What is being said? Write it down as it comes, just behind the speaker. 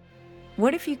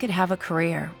What if you could have a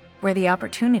career where the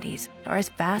opportunities are as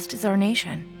vast as our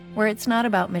nation, where it's not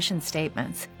about mission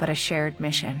statements, but a shared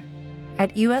mission?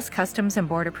 At U.S. Customs and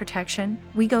Border Protection,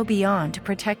 we go beyond to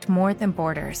protect more than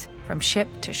borders. From ship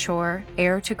to shore,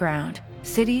 air to ground,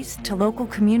 cities to local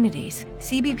communities,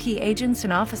 CBP agents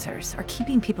and officers are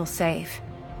keeping people safe.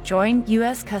 Join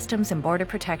U.S. Customs and Border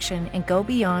Protection and go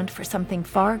beyond for something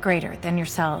far greater than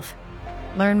yourself.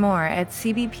 Learn more at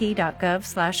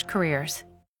cbp.gov/careers.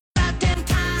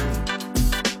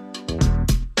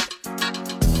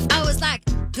 I was like,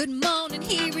 good morning,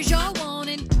 here is your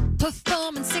warning.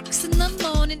 Performing 6 in the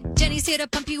morning. Jenny's here to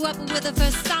pump you up with the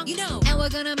first song, you know. And we're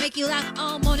gonna make you laugh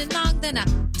all morning long. Then I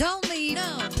don't leave,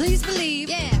 no, please believe,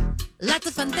 yeah. Lots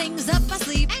of fun things up my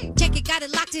sleeve. Hey, check it, got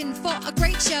it locked in for a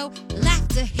great show.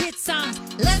 Laughter, hit songs,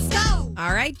 let's go.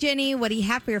 All right, Jenny, what do you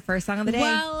have for your first song of the day?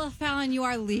 Well, Fallon, you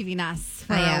are leaving us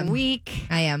for a week.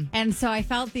 I am. And so I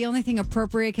felt the only thing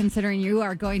appropriate, considering you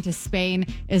are going to Spain,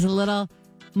 is a little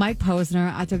Mike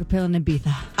Posner. I took a pill in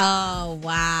Ibiza. Oh,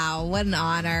 wow. What an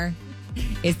honor.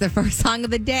 It's the first song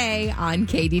of the day on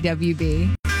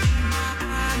KDWB.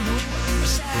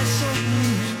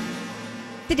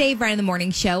 The Dave Ryan in the Morning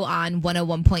Show on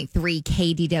 101.3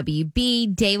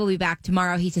 KDWB. Dave will be back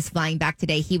tomorrow. He's just flying back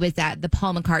today. He was at the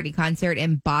Paul McCartney concert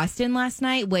in Boston last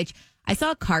night, which I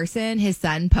saw Carson, his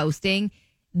son, posting.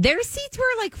 Their seats were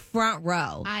like front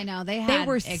row. I know. They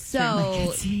were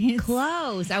so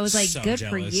close. I was like, so good jealous.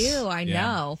 for you. I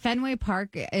know. Fenway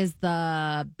Park is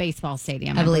the baseball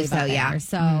stadium. I believe so, out there. yeah.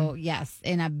 So, yes,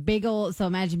 in a big old, so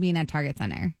imagine being at Target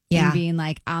Center. Yeah. And being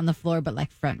like on the floor, but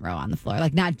like front row on the floor,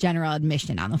 like not general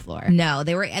admission on the floor. No,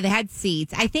 they had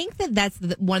seats. I think that's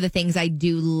one of the things I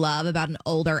do love about an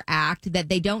older act, that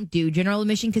they don't do general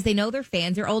admission because they know their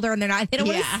fans are older and they don't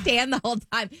want to stand the whole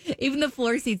time. Even the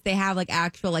floor seats, they have like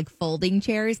actual like folding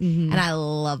chairs, and I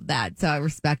love that. So I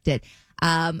respect it.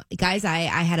 Guys, I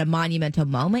had a monumental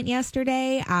moment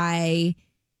yesterday. I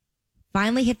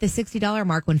finally hit the $60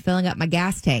 mark when filling up my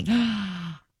gas tank.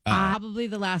 Probably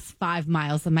the last 5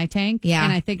 miles of my tank. Yeah.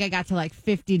 And I think I got to like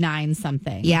 59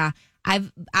 something. Yeah.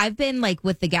 I've been like,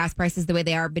 with the gas prices the way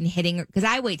they are, been hitting, because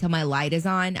I wait till my light is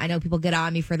on. I know people get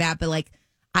on me for that, but like,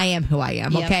 I am who I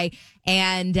am. Yep. Okay.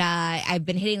 And I've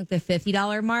been hitting like the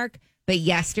 $50 mark. But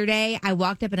yesterday I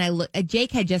walked up and I looked,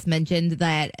 Jake had just mentioned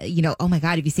that, oh my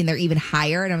God, have you seen they're even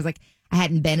higher? And I was like, I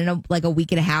hadn't been in a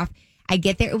week and a half. I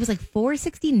get there. It was like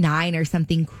 $4.69 or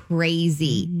something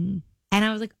crazy. Mm-hmm. And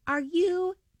I was like, are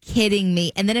you kidding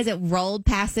me? And then as it rolled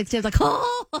past 60, I was like,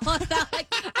 oh, I felt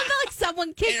like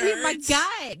someone kicked me in my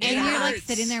gut. And you're like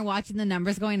sitting there watching the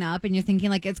numbers going up and you're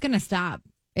thinking like, it's going to stop.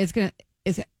 It's going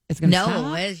to stop.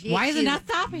 Why is it not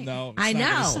stopping? No, I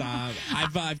know. Stop.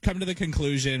 I've come to the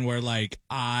conclusion where like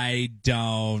I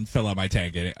don't fill up my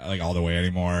tank all the way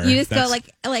anymore. You just go like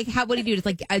how? What do you do? Just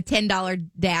like a $10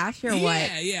 dash or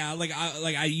what? Yeah. Like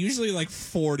I usually like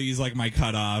 40 is like my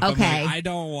cutoff. Okay. I'm like, I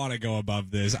don't want to go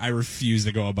above this. I refuse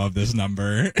to go above this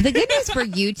number. The good news for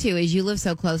you too is you live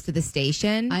so close to the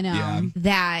station. I know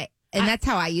that. And that's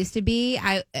how I used to be.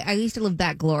 I used to live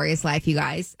that glorious life, you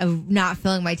guys, of not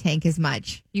filling my tank as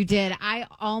much. You did. I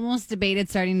almost debated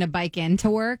starting to bike into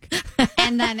work.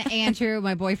 And then Andrew,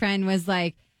 my boyfriend, was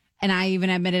like, and I even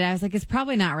admitted, I was like, it's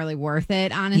probably not really worth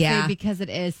it, honestly, because it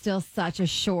is still such a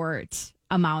short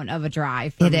amount of a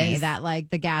drive for me that like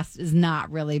the gas is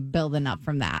not really building up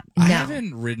from that. I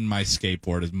haven't ridden my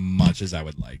skateboard as much as I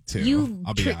would like to.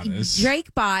 I'll be honest.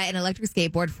 Drake bought an electric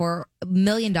skateboard for $1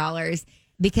 million.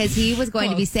 Because he was going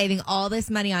to be saving all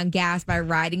this money on gas by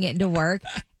riding it into work.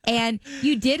 And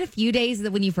you did a few days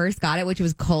when you first got it, which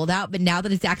was cold out. But now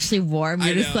that it's actually warm,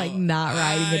 you're just like not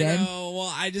riding it in.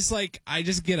 Well, I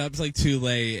just get up like too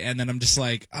late. And then I'm just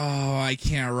like, oh, I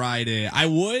can't ride it. I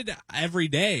would every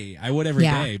day.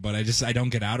 Day. But I don't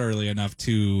get out early enough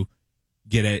to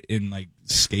get it in like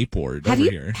skateboard over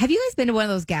here. Have you guys been to one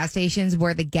of those gas stations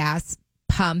where the gas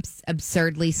pumps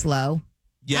absurdly slow?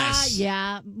 Yes.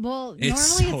 Yeah. Well, It's normally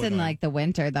so it's in annoying. like the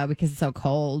winter though because it's so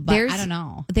cold. But I don't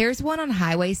know. There's one on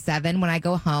Highway 7 when I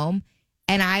go home,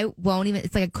 and I won't even.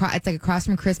 It's like across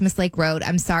from Christmas Lake Road.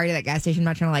 I'm sorry to that gas station. I'm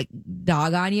not trying to like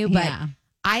dog on you, but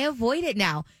I avoid it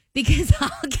now because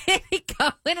I'll get it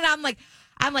going, and I'm like,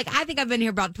 I think I've been here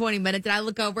about 20 minutes, and I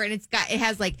look over and it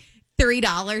has like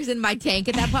 $3 in my tank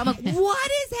at that point. I'm like,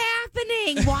 what is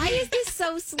happening? Why is this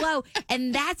so slow?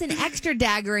 And that's an extra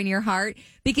dagger in your heart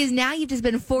because now you've just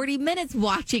been 40 minutes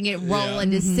watching it roll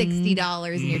into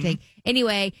 $60 in your tank.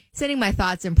 Anyway, sending my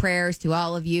thoughts and prayers to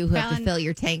all of you who have to fill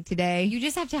your tank today. You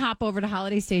just have to hop over to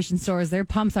Holiday Station stores. Their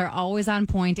pumps are always on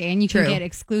point, and you can get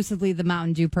exclusively the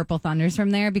Mountain Dew Purple Thunders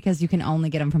from there because you can only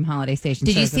get them from Holiday Station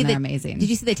stores, and they're amazing. Did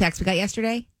you see the text we got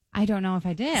yesterday? I don't know if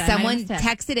I did. Someone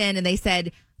texted in and they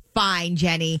said, "Fine,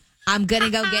 Jenny, I'm going to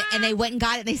go get," and they went and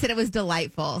got it and they said it was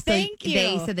delightful. So Thank you.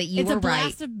 They said that you were right.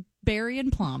 It's a blast of berry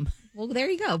and plum. Well, there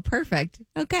you go. Perfect.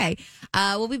 Okay.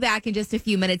 We'll be back in just a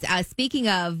few minutes. Speaking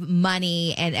of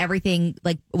money and everything,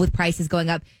 like with prices going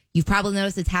up, you've probably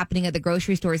noticed it's happening at the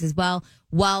grocery stores as well.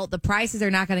 Well, the prices are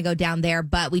not going to go down there,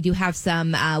 but we do have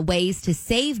some ways to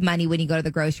save money when you go to the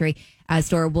grocery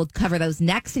store. We'll cover those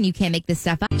next, and you can't make this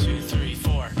stuff up. 2, 3,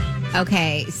 4.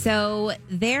 Okay. So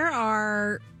there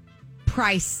are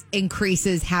price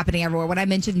increases happening everywhere. When I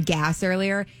mentioned gas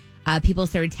earlier, people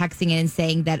started texting in and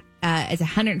saying that it's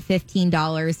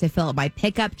 $115 to fill up my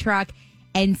pickup truck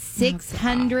and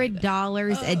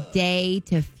 $600 a day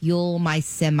to fuel my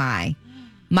semi.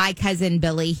 My cousin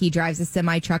Billy, he drives a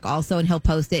semi truck also, and he'll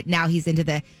post it. Now he's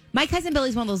into my cousin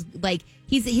Billy's one of those, like,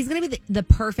 he's going to be the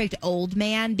perfect old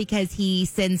man because he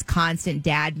sends constant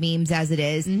dad memes as it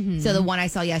is. Mm-hmm. So the one I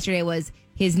saw yesterday was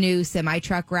his new semi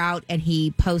truck route, and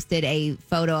he posted a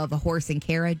photo of a horse and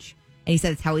carriage. And he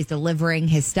said it's how he's delivering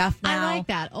his stuff now. I like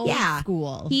that. Old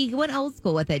school. He went old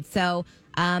school with it. So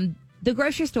the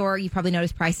grocery store, you probably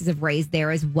noticed prices have raised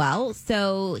there as well.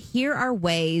 So here are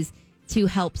ways to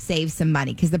help save some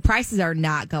money because the prices are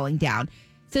not going down.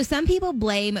 So some people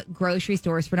blame grocery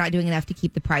stores for not doing enough to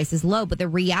keep the prices low. But the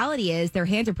reality is their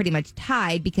hands are pretty much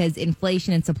tied because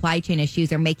inflation and supply chain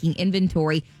issues are making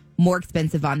inventory more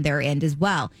expensive on their end as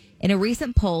well. In a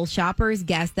recent poll, shoppers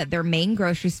guessed that their main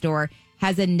grocery store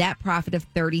has a net profit of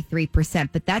 33%,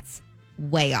 but that's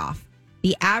way off.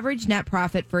 The average net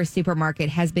profit for a supermarket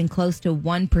has been close to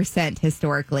 1%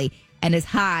 historically and as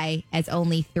high as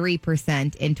only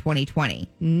 3% in 2020.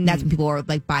 That's when people are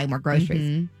like buying more groceries.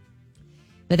 Mm-hmm.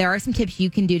 But there are some tips you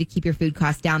can do to keep your food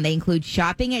costs down. They include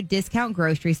shopping at discount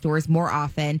grocery stores more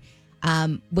often,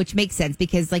 which makes sense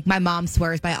because like my mom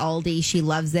swears by Aldi. She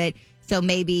loves it. So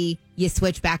maybe you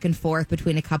switch back and forth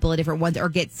between a couple of different ones or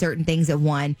get certain things at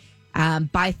one.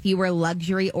 Buy fewer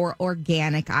luxury or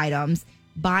organic items,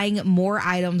 buying more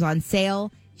items on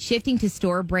sale, shifting to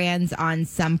store brands on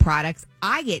some products.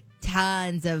 I get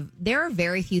there are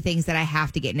very few things that I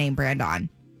have to get name brand on.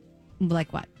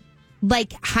 Like what?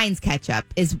 Like Heinz ketchup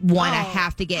is one I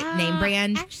have to get name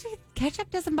brand. Actually,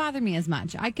 ketchup doesn't bother me as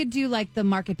much. I could do like the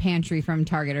Market Pantry from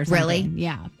Target or something. Really?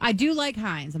 Yeah. I do like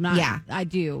Heinz. I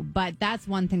do. But that's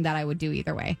one thing that I would do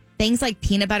either way. Things like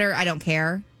peanut butter, I don't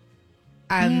care.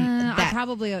 I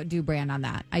probably do brand on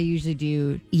that. I usually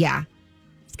do. Yeah.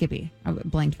 Skippy. I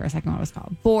blanked for a second what it was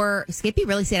called. For Skippy,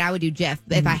 really said I would do Jif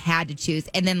if I had to choose.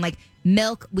 And then like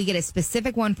milk, we get a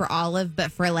specific one for Olive,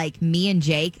 but for like me and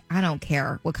Jake, I don't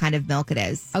care what kind of milk it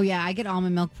is. Oh yeah, I get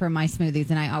almond milk for my smoothies,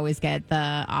 and I always get the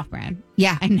off-brand.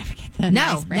 Yeah, I never get the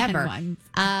nice brand never. ones.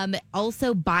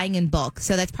 Also buying in bulk,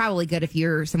 so that's probably good if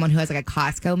you're someone who has like a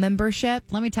Costco membership.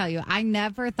 Let me tell you, I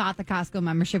never thought the Costco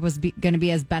membership was going to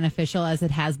be as beneficial as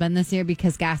it has been this year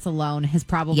because gas alone has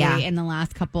probably in the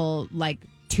last couple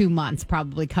 2 months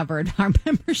probably covered our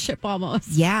membership almost.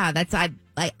 Yeah, that's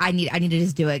I need to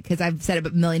just do it because I've said it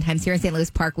a million times here in St. Louis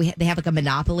Park. They have like a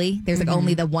monopoly. There's like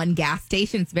only the one gas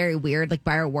station. It's very weird. Like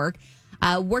by our work,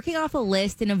 working off a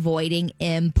list and avoiding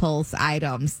impulse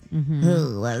items.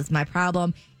 That's my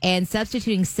problem. And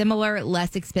substituting similar,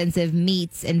 less expensive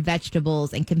meats and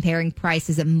vegetables and comparing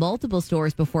prices at multiple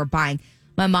stores before buying.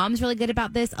 My mom's really good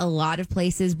about this. A lot of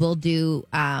places will do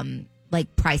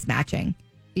like price matching.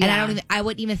 Yeah. And I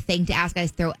wouldn't even think to ask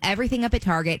guys, throw everything up at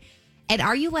Target. And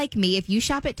are you like me? If you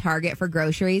shop at Target for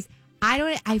groceries,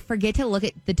 I forget to look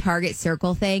at the Target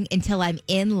circle thing until I'm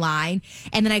in line.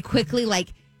 And then I quickly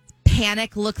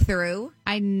panic look through.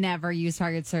 I never use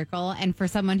Target Circle. And for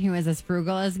someone who is as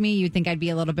frugal as me, you'd think I'd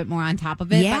be a little bit more on top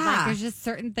of it. Yeah. But there's just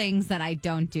certain things that I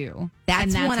don't do.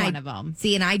 That's one of them.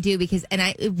 See, and I do because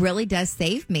it really does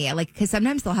save me. Because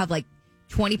sometimes they'll have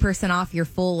 20% off your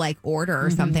full order or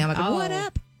something. I'm like, what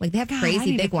up? They have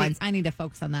crazy big ones. I need to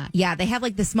focus on that. Yeah, they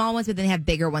have the small ones, but then they have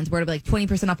bigger ones where it'll be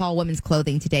 20% off all women's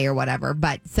clothing today or whatever.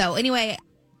 But so anyway,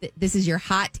 this is your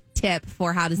hot tip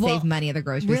for how to save money at the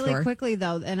grocery store. Really quickly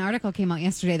though, an article came out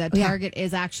yesterday that Target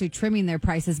is actually trimming their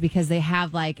prices because they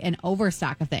have an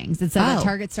overstock of things. It said that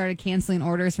Target started canceling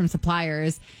orders from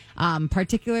suppliers,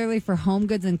 particularly for home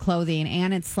goods and clothing,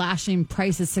 and it's slashing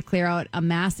prices to clear out a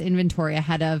mass inventory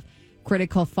ahead of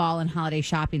critical fall and holiday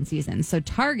shopping season. So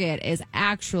Target is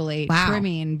actually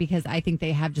trimming because I think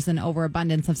they have just an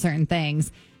overabundance of certain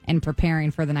things and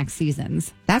preparing for the next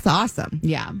seasons. That's awesome.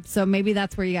 Yeah. So maybe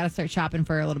that's where you got to start shopping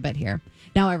for a little bit here.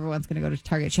 Now everyone's going to go to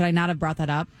Target. Should I not have brought that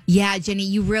up? Yeah, Jenny,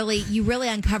 you really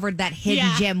uncovered that hidden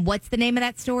gem. What's the name of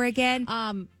that store again?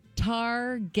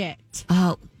 Target.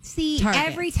 Oh, see, Target.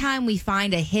 every time we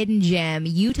find a hidden gem,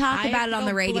 you talk I about it on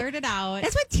the radio. Blurt it out.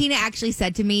 That's what Tina actually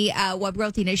said to me. Web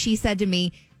girl Tina, she said to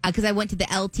me, because I went to the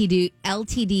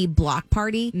LTD block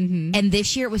party, and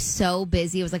this year it was so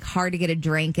busy. It was like hard to get a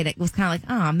drink, and it was kind of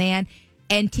like, oh man.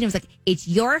 And Tina was like, it's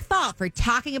your fault for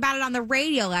talking about it on the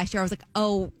radio last year. I was like,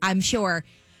 oh, I'm sure.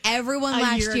 Everyone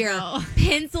last year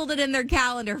penciled it in their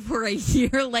calendar for a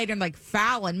year later. I'm like,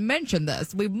 Falen mentioned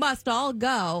this. We must all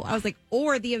go. I was like,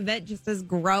 or the event just has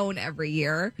grown every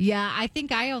year. Yeah, I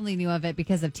think I only knew of it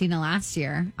because of Tina last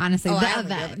year. Honestly, the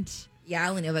event. Yeah, I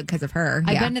only knew of it because of her.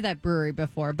 I've been to that brewery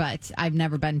before, but I've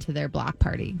never been to their block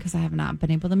party because I have not been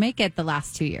able to make it the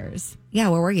last 2 years. Yeah,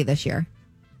 where were you this year?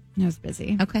 I was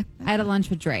busy. Okay. I had a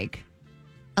lunch with Drake.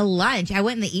 A lunch? I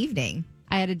went in the evening.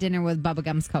 I had a dinner with Bubba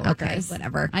Gum's coworkers. Okay,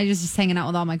 whatever. I was just hanging out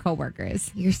with all my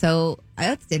coworkers. You're so...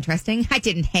 That's interesting. I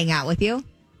didn't hang out with you.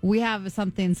 We have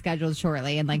something scheduled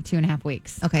shortly in like 2.5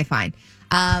 weeks. Okay, fine.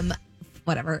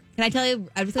 Whatever. Can I tell you?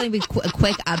 I'm just going to be a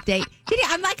quick update.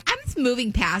 I'm just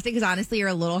moving past it because honestly, you're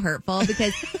a little hurtful.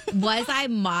 Because was I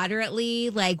moderately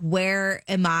like, where's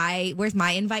my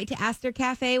invite to Astor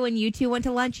Cafe when you two went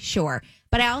to lunch? Sure,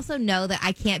 but I also know that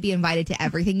I can't be invited to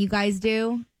everything you guys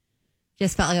do.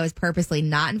 Just felt like I was purposely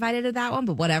not invited to that one,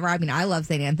 but whatever. I mean, I love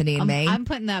St. Anthony in May. I'm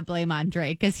putting that blame on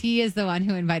Drake because he is the one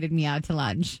who invited me out to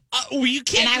lunch. Well, you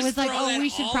can't. And I was like, oh, we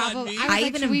should probably. I was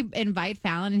like, should we invite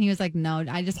Fallon? And he was like, no,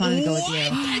 I just wanted to go with you.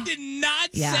 I did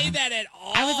not say that at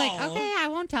all. I was like, okay, I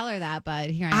won't tell her that,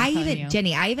 but here I am.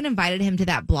 Jenny, I even invited him to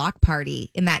that block party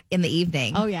in the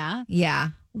evening. Oh yeah, yeah.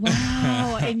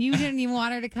 Wow. And you didn't even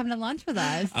want her to come to lunch with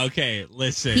us. Okay,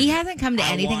 listen. He hasn't come to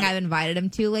anything I've invited him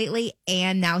to lately,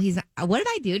 and now he's... What did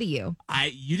I do to you?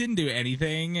 You didn't do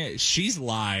anything. She's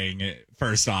lying,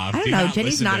 first off. I don't know.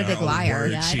 Jenny's not a big liar.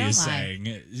 Yeah, she's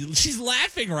saying. She's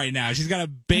laughing right now. She's got a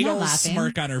big old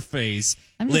smirk on her face.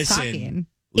 I'm just talking.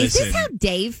 Is this how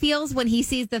Dave feels when he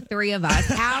sees the three of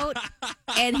us out?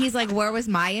 And he's like, where was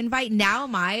my invite? Now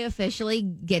am I officially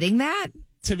getting that?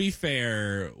 To be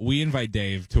fair, we invite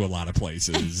Dave to a lot of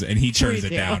places, and he turns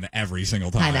it down every single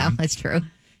time. I know, that's true.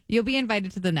 You'll be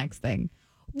invited to the next thing.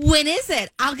 When is it?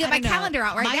 I'll get my calendar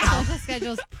out now. My social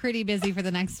schedule's pretty busy for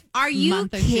the next Are you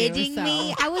month or kidding two,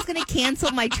 me? I was going to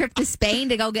cancel my trip to Spain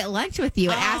to go get lunch with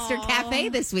you at Astor Cafe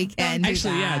this weekend.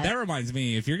 Actually, that reminds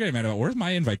me. If you're getting mad about where's my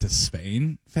invite to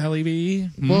Spain, Fally B?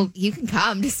 Well, you can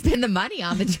come to spend the money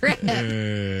on the trip.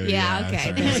 Yeah,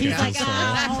 okay. Sorry, he's like,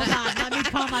 hold on, let me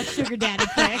call my sugar daddy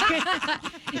quick.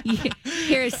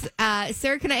 Here's,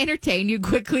 sir, can I entertain you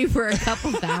quickly for a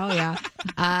couple?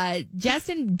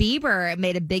 Justin Bieber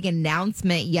made a big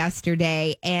announcement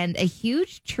yesterday, and a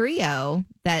huge trio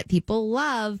that people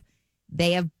love.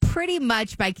 They have pretty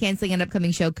much, by canceling an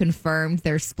upcoming show, confirmed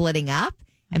they're splitting up,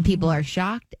 and people are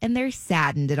shocked and they're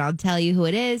saddened. And I'll tell you who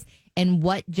it is and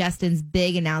what Justin's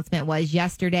big announcement was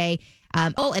yesterday.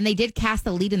 And they did cast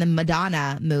the lead in the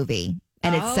Madonna movie.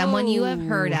 And it's someone you have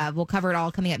heard of. We'll cover it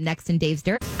all coming up next in Dave's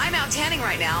Dirt. I'm out tanning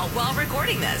right now while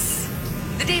recording this.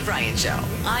 The Dave Ryan Show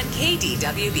on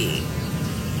KDWB.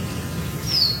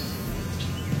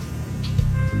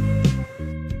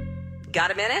 Got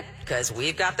a minute? Because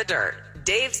we've got the dirt.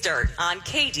 Dave's Dirt on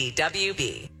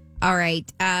KDWB. All right.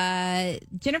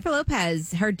 Jennifer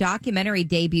Lopez, her documentary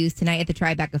debuts tonight at the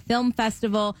Tribeca Film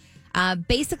Festival.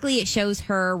 Basically, it shows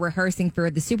her rehearsing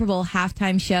for the Super Bowl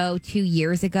halftime show 2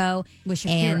 years ago. With Shakira.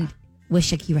 And with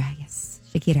Shakira, yes.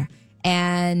 Shakira.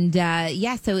 And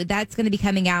so that's going to be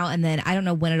coming out. And then I don't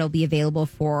know when it'll be available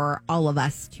for all of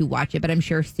us to watch it, but I'm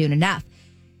sure soon enough.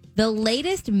 The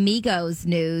latest Migos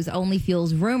news only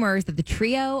fuels rumors that the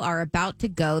trio are about to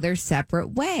go their separate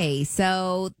ways.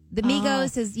 So the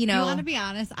Migos is, You want to be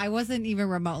honest? I wasn't even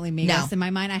remotely Migos. No. In my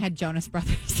mind, I had Jonas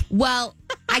Brothers. Well,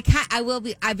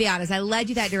 I'll be honest. I led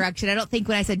you that direction. I don't think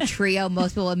when I said trio,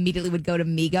 most people immediately would go to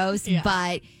Migos,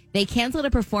 but they canceled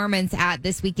a performance at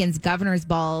this weekend's Governor's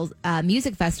Ball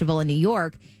music festival in New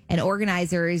York. And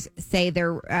organizers say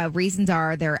their reasons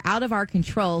are they're out of our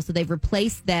control, so they've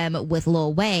replaced them with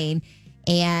Lil Wayne.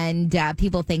 And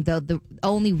people think, though, the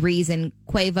only reason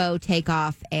Quavo,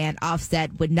 Takeoff, and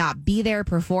Offset would not be there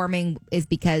performing is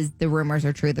because the rumors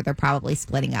are true that they're probably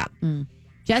splitting up.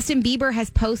 Justin Bieber has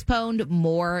postponed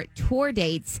more tour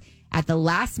dates at the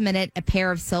last minute, a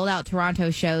pair of sold-out Toronto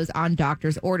shows on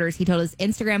doctor's orders. He told his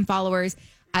Instagram followers,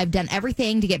 I've done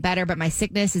everything to get better, but my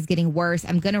sickness is getting worse.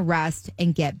 I'm going to rest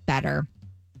and get better.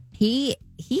 He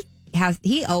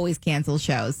always cancels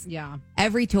shows. Yeah.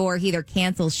 Every tour, he either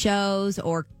cancels shows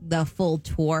or the full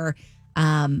tour.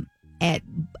 And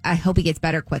I hope he gets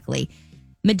better quickly.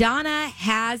 Madonna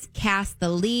has cast the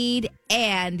lead,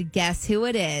 and guess who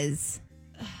it is?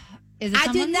 Is it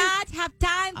I do someone not have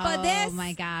time for this. Oh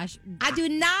my gosh. I do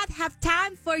not have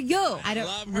time for you. I don't.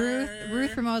 Love her.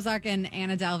 Ruth from Ozark and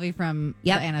Anna Delvey from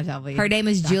Yep. the Anna Delvey. Her name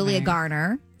is Julia documentary.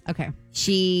 Garner. Okay.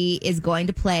 She is going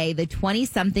to play the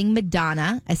 20-something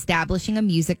Madonna, establishing a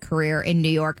music career in New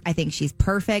York. I think she's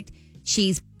perfect.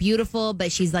 She's beautiful,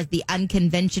 but she's like the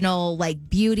unconventional, like,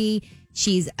 beauty.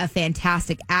 She's a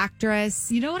fantastic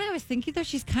actress. You know what I was thinking, though?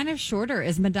 She's kind of shorter.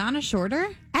 Is Madonna shorter?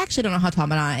 I actually don't know how tall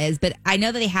Madonna is, but I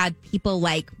know that they had people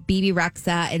like BB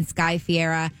Rexa and Sky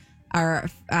Fiera are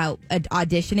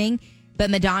auditioning. But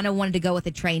Madonna wanted to go with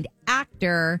a trained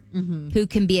actor who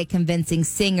can be a convincing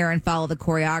singer and follow the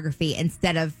choreography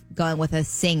instead of going with a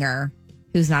singer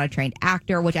who's not a trained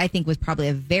actor, which I think was probably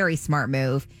a very smart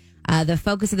move. The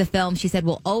focus of the film, she said,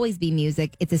 will always be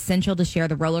music. It's essential to share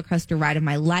the roller coaster ride of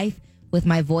my life with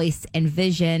my voice and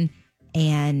vision.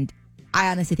 And I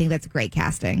honestly think that's great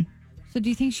casting. So do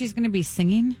you think she's going to be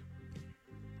singing?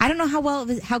 I don't know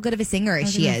how good of a singer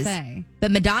she is. Say.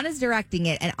 But Madonna's directing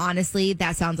it. And honestly,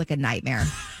 that sounds like a nightmare.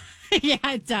 Yeah,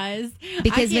 it does.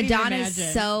 Because Madonna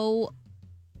is so,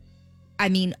 I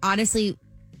mean, honestly,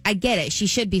 I get it. She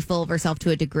should be full of herself to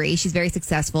a degree. She's very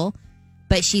successful.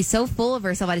 But she's so full of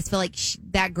herself. I just feel like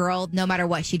that girl, no matter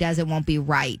what she does, it won't be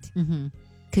right.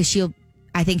 Because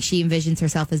I think she envisions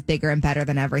herself as bigger and better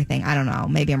than everything. I don't know.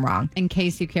 Maybe I'm wrong. In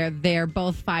case you care, they're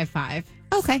both 5'5".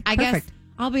 Okay, I perfect. guess,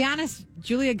 I'll be honest,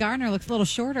 Julia Garner looks a little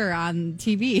shorter on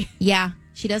TV. Yeah,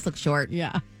 she does look short.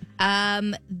 Yeah.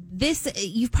 This,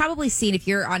 you've probably seen, if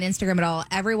you're on Instagram at all,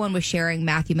 everyone was sharing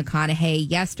Matthew McConaughey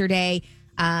yesterday.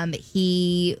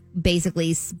 He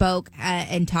basically spoke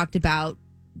and talked about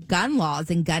gun laws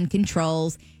and gun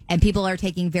controls, and people are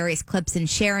taking various clips and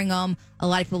sharing them. A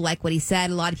lot of people like what he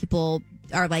said. A lot of people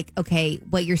are like, okay,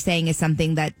 what you're saying is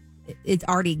something that it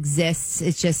already exists.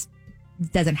 It's just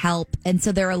doesn't help. And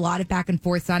so there are a lot of back and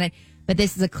forths on it. But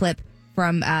this is a clip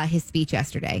from his speech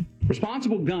yesterday.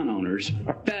 Responsible gun owners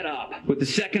are fed up with the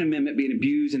Second Amendment being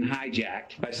abused and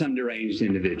hijacked by some deranged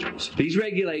individuals. These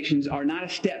regulations are not a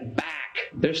step back.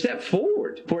 They're a step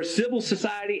forward for a civil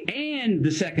society and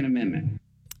the Second Amendment.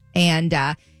 And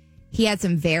he had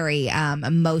some very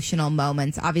emotional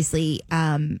moments. Obviously,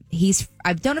 I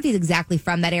don't know if he's exactly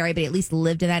from that area, but he at least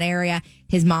lived in that area.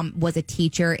 His mom was a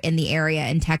teacher in the area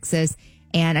in Texas.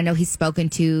 And I know he's spoken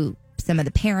to some of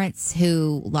the parents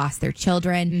who lost their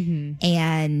children.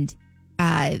 And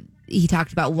he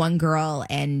talked about one girl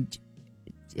and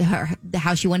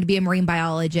how she wanted to be a marine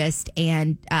biologist,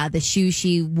 and the shoes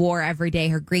she wore every day,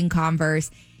 her green Converse.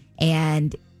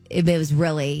 And it was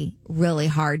really, really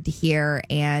hard to hear.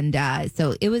 And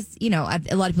so it was, a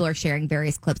lot of people are sharing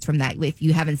various clips from that. If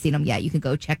you haven't seen them yet, you can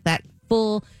go check that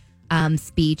full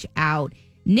speech out.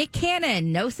 Nick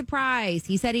Cannon, no surprise.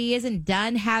 He said he isn't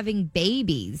done having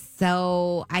babies.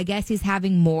 So I guess he's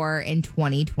having more in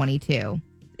 2022.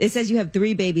 It says you have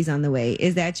 3 babies on the way.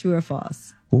 Is that true or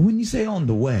false? Well, when you say on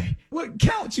the way, what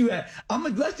count you at?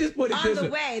 Let's just put it On this the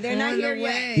way. They're not here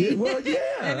yet. Yeah, well,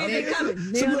 yeah. They're coming.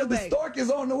 So They're on the the way. stork is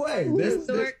on the way. The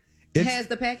stork has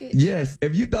the package? Yes.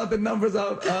 If you thought the numbers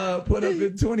I put up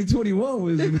in 2021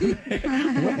 was... Wait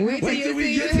till you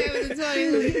see you have the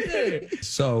 2022.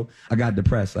 So I got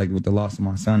depressed, like with the loss of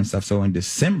my son and stuff. So in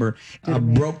December, I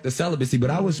broke the celibacy, but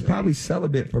I was probably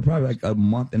celibate for probably like a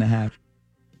month and a half.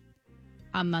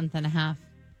 A month and a half.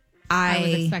 I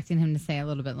was expecting him to say a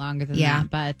little bit longer than that,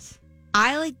 but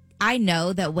I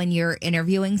know that when you're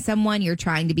interviewing someone, you're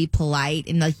trying to be polite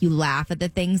and like you laugh at the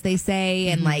things they say,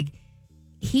 and like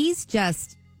he's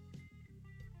just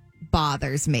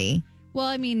bothers me. Well,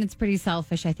 I mean, it's pretty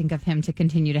selfish, I think, of him to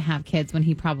continue to have kids when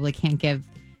he probably can't give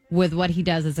with what he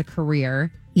does as a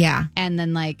career. Yeah. And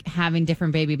then like having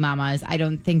different baby mamas. I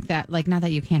don't think that, like, not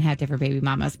that you can't have different baby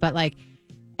mamas, but like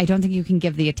I don't think you can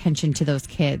give the attention to those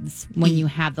kids when you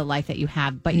have the life that you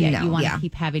have, but yet you want to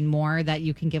keep having more that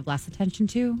you can give less attention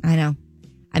to. I know.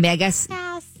 I mean, I guess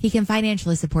he can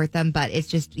financially support them, but it's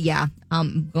just,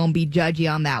 I'm going to be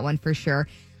judgy on that one for sure.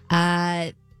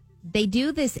 They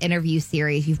do this interview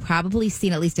series. You've probably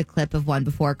seen at least a clip of one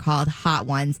before called Hot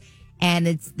Ones. And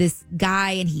it's this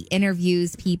guy and he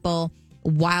interviews people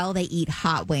while they eat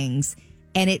hot wings.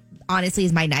 And it honestly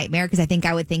is my nightmare because I think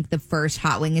I would think the first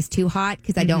hot wing is too hot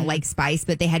because I don't like spice,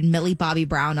 but they had Millie Bobby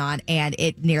Brown on and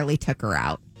it nearly took her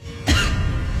out.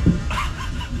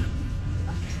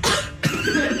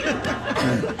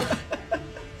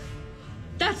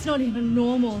 That's not even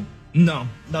normal. No,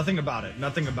 nothing about it.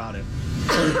 Nothing about it.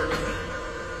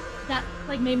 That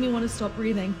made me want to stop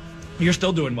breathing. You're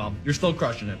still doing well. You're still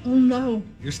crushing it. Oh no.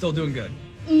 You're still doing good.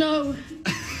 No.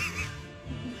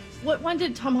 What one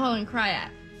did Tom Holland cry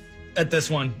at? At this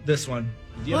one.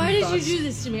 you have Why any did thoughts? you do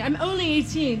this to me? I'm only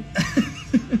 18.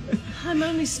 I'm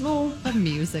only small. The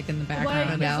music in the Why?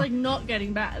 background. It's like not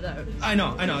getting better though. I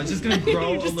know. It's just gonna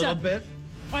grow a Just little bit.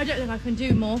 I don't think I can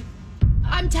do more.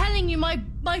 I'm telling you, my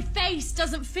face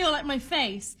doesn't feel like my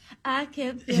face. I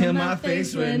can't feel my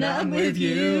face when I'm with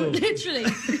you. Literally.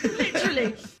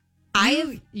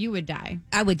 You would die.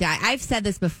 I would die. I've said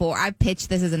this before. I've pitched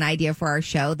this as an idea for our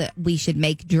show that we should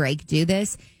make Drake do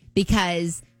this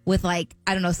because with like,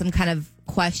 I don't know, some kind of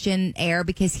questionnaire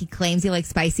because he claims he likes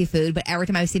spicy food, but every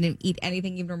time I've seen him eat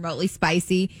anything even remotely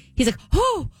spicy, he's like,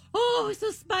 oh, it's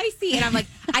so spicy. And I'm like,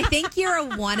 I think you're a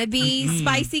wannabe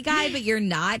spicy guy, but you're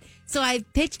not. So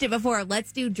I've pitched it before.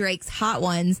 Let's do Drake's hot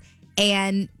ones.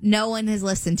 And no one has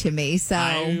listened to me. So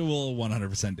I will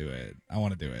 100% do it. I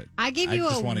want to do it. I gave you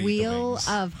a wheel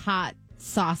of hot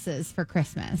sauces for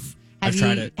Christmas. I've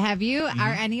tried it. Have you?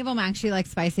 Are any of them actually like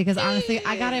spicy? Because honestly,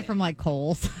 I got it from like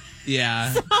Kohl's.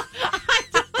 Yeah. So,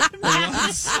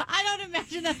 I don't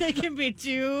imagine that they can be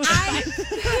too.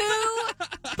 who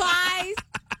buys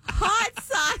hot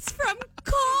sauce from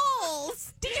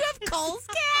Kohl's? Did you have Kohl's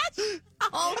cash?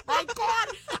 Oh my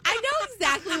God. I know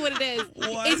exactly what it is.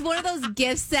 What? It's one of those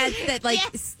gift sets that like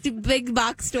big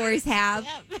box stores have.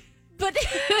 Yep. But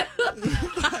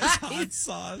hot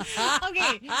sauce.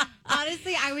 Okay,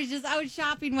 honestly, I was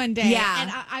shopping one day,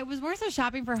 and I was more so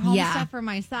shopping for home stuff for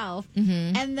myself,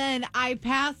 and then I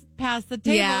passed the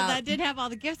table that did have all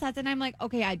the gift sets, and I'm like,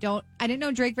 okay, I didn't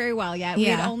know Drake very well yet. We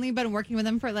had only been working with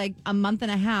him for like a month and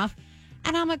a half,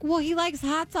 and I'm like, well, he likes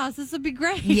hot sauce. This would be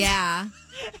great. Yeah.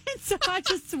 And so I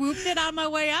just swooped it on my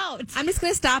way out. I'm just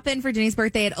going to stop in for Jenny's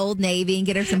birthday at Old Navy and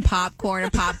get her some popcorn,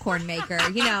 a popcorn maker.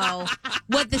 You know,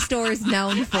 what the store is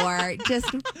known for.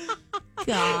 Just,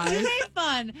 God. It was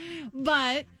fun.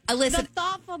 But listen, the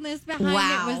thoughtfulness behind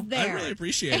it was there. I really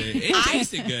appreciate it. It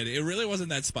tasted good. It really wasn't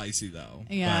that spicy, though.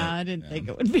 Yeah, but, I didn't think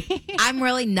it would be. I'm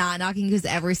really not knocking because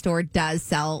every store does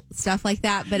sell stuff like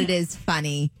that, but it is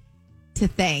funny to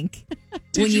think.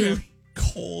 Did you have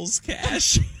Kohl's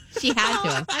cash? She had to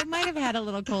have. I might have had a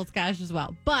little Kohl's cash as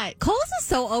well, but Kohl's is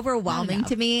so overwhelming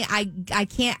to me. I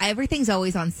can't. Everything's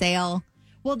always on sale.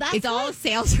 Well, it's all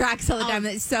sales tracks all the time.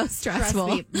 It's so stressful.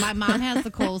 Trust me, my mom has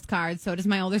the Kohl's card. So does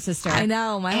my older sister. I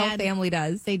know. My whole family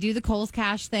does. They do the Kohl's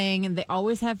cash thing, and they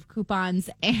always have coupons.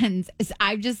 And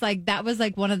I'm just like, that was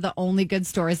like one of the only good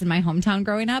stores in my hometown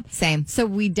growing up. Same. So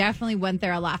we definitely went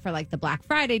there a lot for like the Black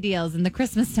Friday deals and the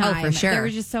Christmas time. Oh, for sure. There were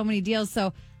just so many deals.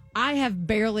 So I have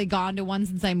barely gone to one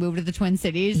since I moved to the Twin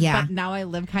Cities. Yeah. But now I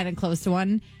live kind of close to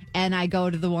one. And I go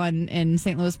to the one in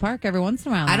St. Louis Park every once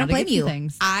in a while. I don't blame you.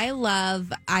 Things. I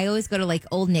always go to like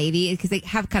Old Navy because they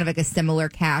have kind of like a similar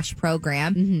cash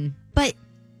program. Mm-hmm. But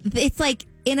it's like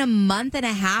in a month and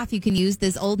a half, you can use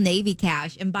this Old Navy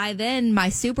cash. And by then, my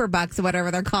Super Bucks or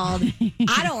whatever they're called,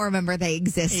 I don't remember they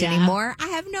exist anymore. I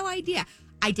have no idea.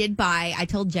 I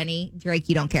told Jenny, Drake,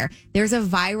 you don't care. There's a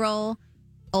viral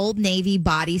Old Navy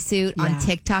bodysuit on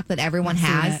TikTok that everyone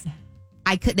has.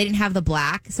 They didn't have the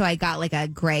black, so I got like a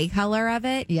gray color of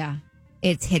it. Yeah.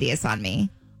 It's hideous on me.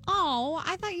 Oh,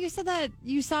 I thought you said that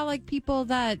you saw like people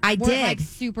that I were did. like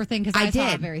super thin because I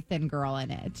saw a very thin girl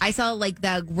in it. I saw like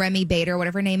the Remy Bader,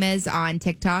 whatever her name is, on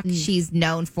TikTok. She's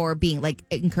known for being like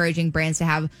encouraging brands to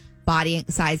have body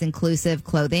size inclusive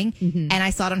clothing. And I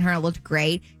saw it on her and it looked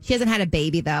great. She hasn't had a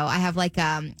baby though. I have like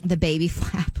the baby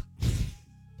flap.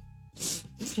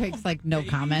 Drake's like, no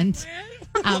comment.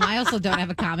 I also don't have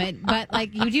a comment, but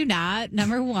like you do not,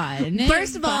 number one.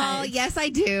 First of all, yes, I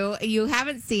do. You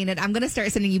haven't seen it. I'm going to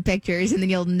start sending you pictures and then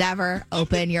you'll never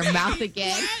open your mouth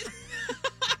again.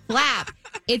 Flap.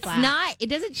 It's not, it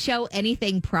doesn't show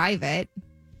anything private.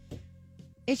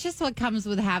 It's just what comes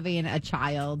with having a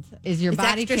child is your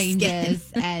body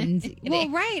changes and well,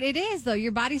 right. It is though.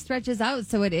 Your body stretches out.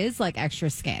 So it is like extra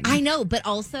skin. I know. But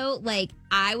also like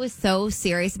I was so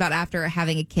serious about after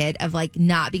having a kid of like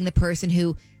not being the person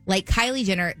who like Kylie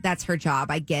Jenner, that's her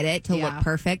job. I get it to look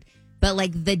perfect. But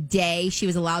like the day she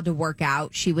was allowed to work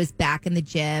out, she was back in the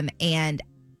gym and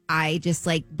I just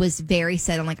like was very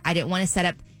set on like, I didn't want to set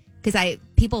up because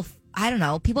people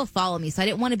follow me. So I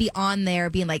didn't want to be on there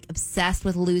being like obsessed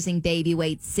with losing baby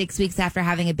weight 6 weeks after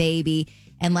having a baby.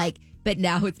 And like, but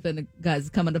now it's been, guys,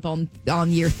 coming up on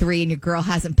year 3 and your girl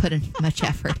hasn't put in much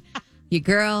effort. Your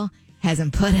girl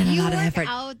hasn't put in a lot of effort.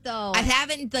 Out though. I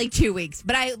haven't like 2 weeks,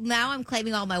 but I'm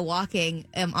claiming all my walking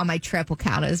on my trip will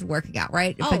count as working out,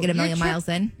 right? If I get a million miles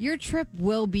in. Your trip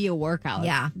will be a workout.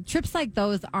 Yeah. Trips like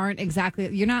those aren't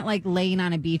exactly, you're not like laying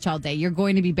on a beach all day. You're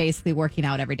going to be basically working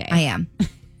out every day. I am.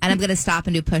 And I'm going to stop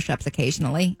and do push-ups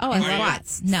occasionally. Oh, and I love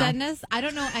squats. it. No. Send us, I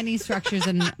don't know any structures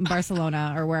in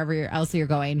Barcelona or wherever else you're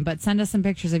going, but send us some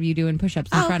pictures of you doing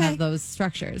push-ups in front of those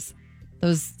structures.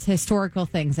 Those historical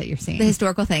things that you're seeing. The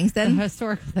historical things, then? The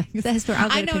historical things.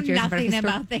 I know nothing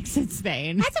about things in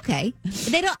Spain. That's okay.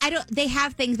 They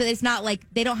have things, but it's not like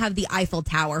they don't have the Eiffel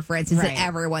Tower, for instance, that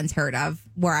everyone's heard of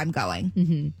where I'm going.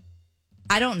 Mm-hmm.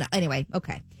 I don't know. Anyway,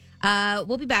 okay.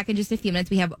 We'll be back in just a few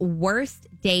minutes. We have Worst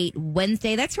Date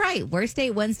Wednesday. That's right. Worst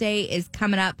Date Wednesday is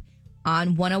coming up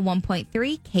on 101.3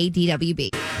 KDWB.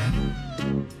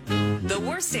 The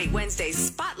Worst Date Wednesday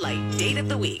Spotlight Date of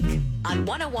the Week on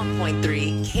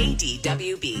 101.3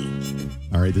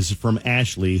 KDWB. All right, this is from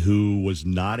Ashley, who was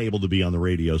not able to be on the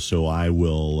radio, so I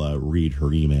will read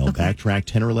her email. Okay. Backtrack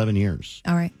 10 or 11 years.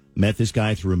 All right. Met this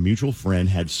guy through a mutual friend,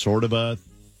 had sort of a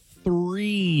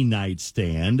 3-night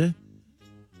stand.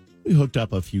 We hooked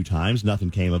up a few times.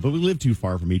 Nothing came of it. We lived too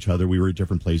far from each other. We were at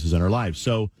different places in our lives.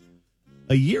 So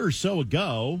a year or so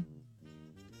ago,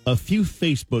 a few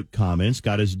Facebook comments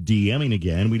got us DMing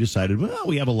again. We decided, well,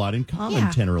 we have a lot in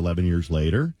common 10 or 11 years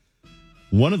later.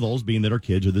 One of those being that our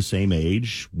kids are the same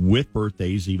age, with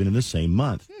birthdays even in the same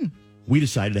month. We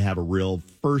decided to have a real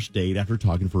first date after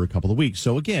talking for a couple of weeks.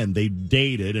 So again, they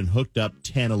dated and hooked up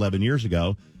 10, 11 years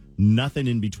ago. Nothing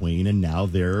in between, and now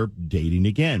they're dating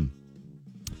again.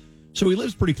 So he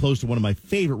lives pretty close to one of my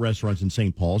favorite restaurants in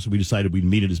St. Paul, so we decided we'd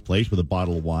meet at his place with a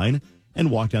bottle of wine and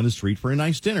walk down the street for a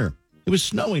nice dinner. It was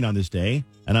snowing on this day,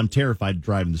 and I'm terrified to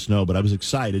drive in the snow, but I was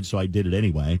excited, so I did it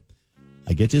anyway.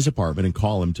 I get to his apartment and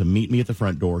call him to meet me at the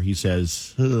front door. He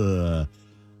says,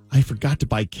 I forgot to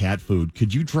buy cat food.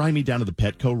 Could you drive me down to the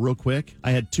Petco real quick?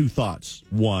 I had two thoughts.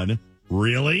 One,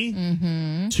 really?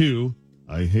 Mm-hmm. Two,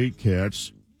 I hate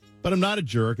cats, but I'm not a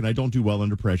jerk, and I don't do well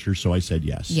under pressure, so I said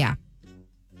yes. Yeah.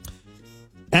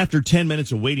 After 10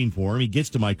 minutes of waiting for him, he gets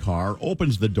to my car,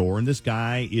 opens the door, and this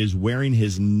guy is wearing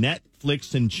his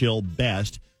Netflix and chill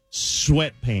best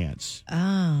sweatpants.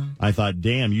 Oh. I thought,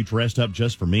 damn, you dressed up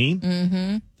just for me?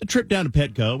 Mm-hmm. The trip down to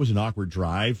Petco was an awkward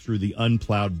drive through the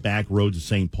unplowed back roads of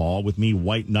St. Paul with me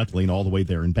white-knuckling all the way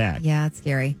there and back. Yeah, it's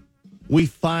scary. We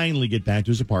finally get back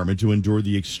to his apartment to endure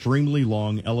the extremely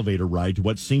long elevator ride to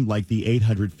what seemed like the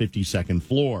 852nd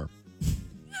floor.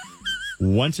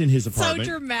 Once in his apartment.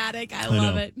 So dramatic. I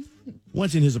love it.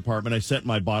 Once in his apartment, I set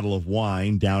my bottle of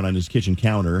wine down on his kitchen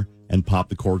counter and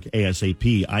popped the cork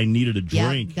ASAP. I needed a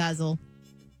drink. Yeah, guzzle.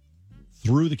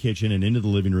 Through the kitchen and into the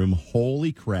living room.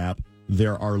 Holy crap.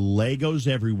 There are Legos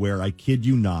everywhere. I kid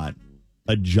you not.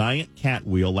 A giant cat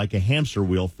wheel like a hamster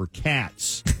wheel for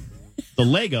cats. The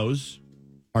Legos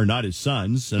are not his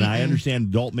sons, and I understand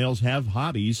adult males have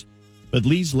hobbies, but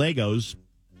these Legos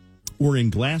were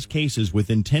in glass cases with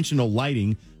intentional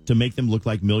lighting to make them look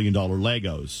like $1 million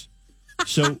Legos.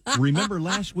 So remember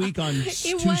last week on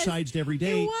Two Sides to Every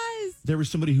Day, there was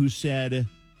somebody who said,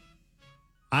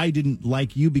 I didn't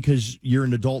like you because you're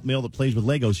an adult male that plays with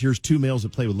Legos. Here's two males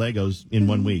that play with Legos in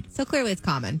 1 week. So clearly it's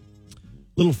common.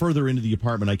 A little further into the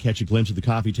apartment, I catch a glimpse of the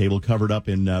coffee table covered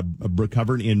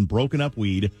in broken up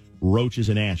weed, roaches,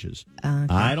 and ashes. Okay.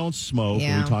 I don't smoke.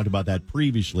 Yeah. We talked about that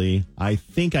previously. I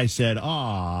think I said,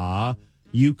 "Aw,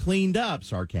 you cleaned up,"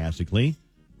 sarcastically.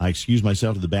 I excuse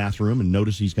myself to the bathroom and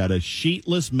notice he's got a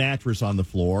sheetless mattress on the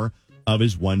floor of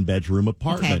his one-bedroom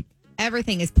apartment. Okay.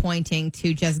 Everything is pointing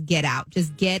to just get out.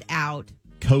 Just get out.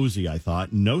 Cozy, I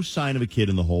thought. No sign of a kid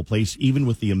in the whole place, even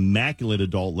with the immaculate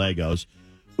adult Legos.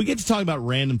 We get to talk about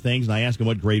random things, and I asked him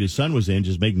what grade his son was in,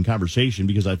 just making conversation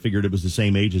because I figured it was the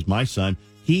same age as my son.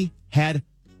 He had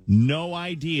no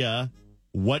idea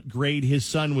what grade his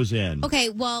son was in. Okay,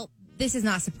 well, this is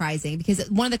not surprising because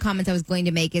one of the comments I was going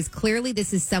to make is clearly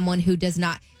this is someone who does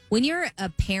not, when you're a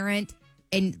parent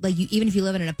and like you, even if you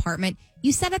live in an apartment,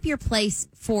 you set up your place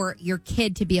for your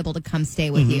kid to be able to come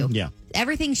stay with you. Yeah.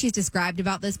 Everything she's described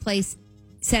about this place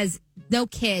says no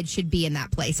kid should be in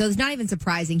that place. So it's not even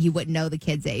surprising he wouldn't know the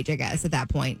kid's age, I guess, at that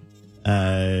point.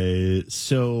 I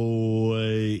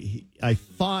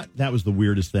thought that was the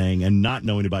weirdest thing, and not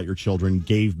knowing about your children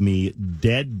gave me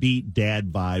deadbeat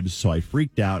dad vibes, so I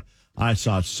freaked out. I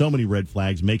saw so many red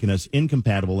flags making us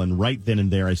incompatible, and right then and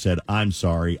there I said, I'm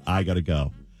sorry, I gotta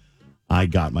go. I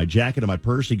got my jacket and my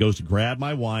purse. He goes to grab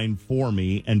my wine for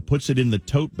me and puts it in the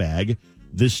tote bag.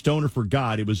 This stoner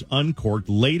forgot it was uncorked,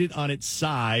 laid it on its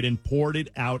side, and poured it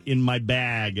out in my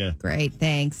bag. Great,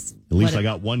 thanks. At least I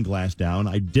got one glass down.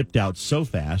 I dipped out so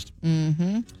fast.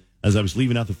 Mm-hmm. As I was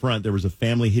leaving out the front, there was a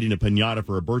family hitting a piñata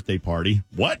for a birthday party.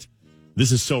 What?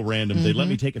 This is so random. Mm-hmm. They let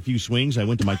me take a few swings. I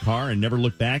went to my car and never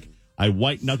looked back. I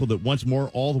white-knuckled it once more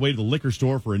all the way to the liquor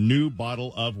store for a new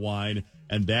bottle of wine.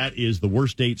 And that is the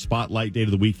worst date spotlight date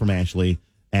of the week from Ashley.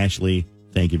 Ashley,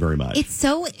 Thank you very much. It's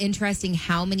so interesting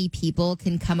how many people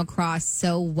can come across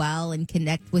so well and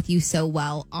connect with you so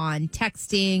well on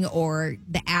texting or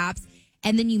the apps.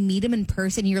 And then you meet them in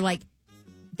person. And you're like,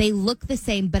 they look the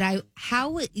same, but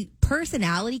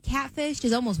personality catfished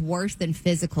is almost worse than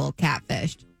physical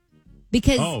catfished.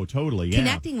 Because totally, yeah.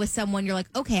 Connecting with someone, you're like,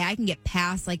 okay, I can get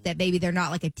past like that. Maybe they're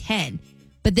not like a 10.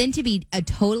 But then to be a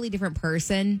totally different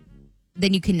person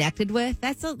than you connected with,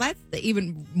 that's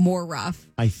even more rough.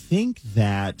 I think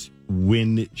that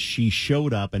when she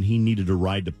showed up and he needed to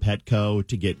ride to Petco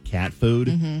to get cat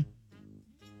food,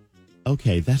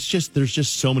 okay, there's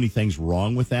just so many things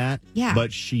wrong with that. Yeah.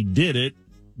 But she did it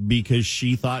because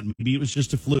she thought maybe it was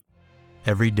just a fluke.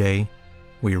 Every day,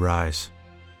 we rise,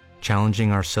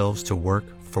 challenging ourselves to work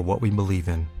for what we believe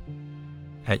in.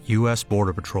 At U.S.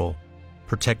 Border Patrol,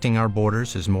 protecting our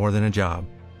borders is more than a job.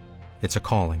 It's a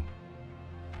calling.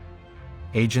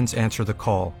 Agents answer the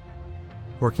call,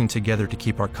 working together to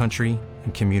keep our country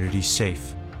and communities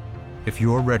safe. If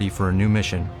you're ready for a new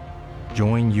mission,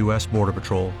 join U.S. Border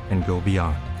Patrol and go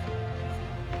beyond.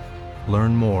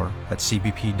 Learn more at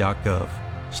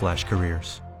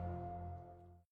cbp.gov/careers.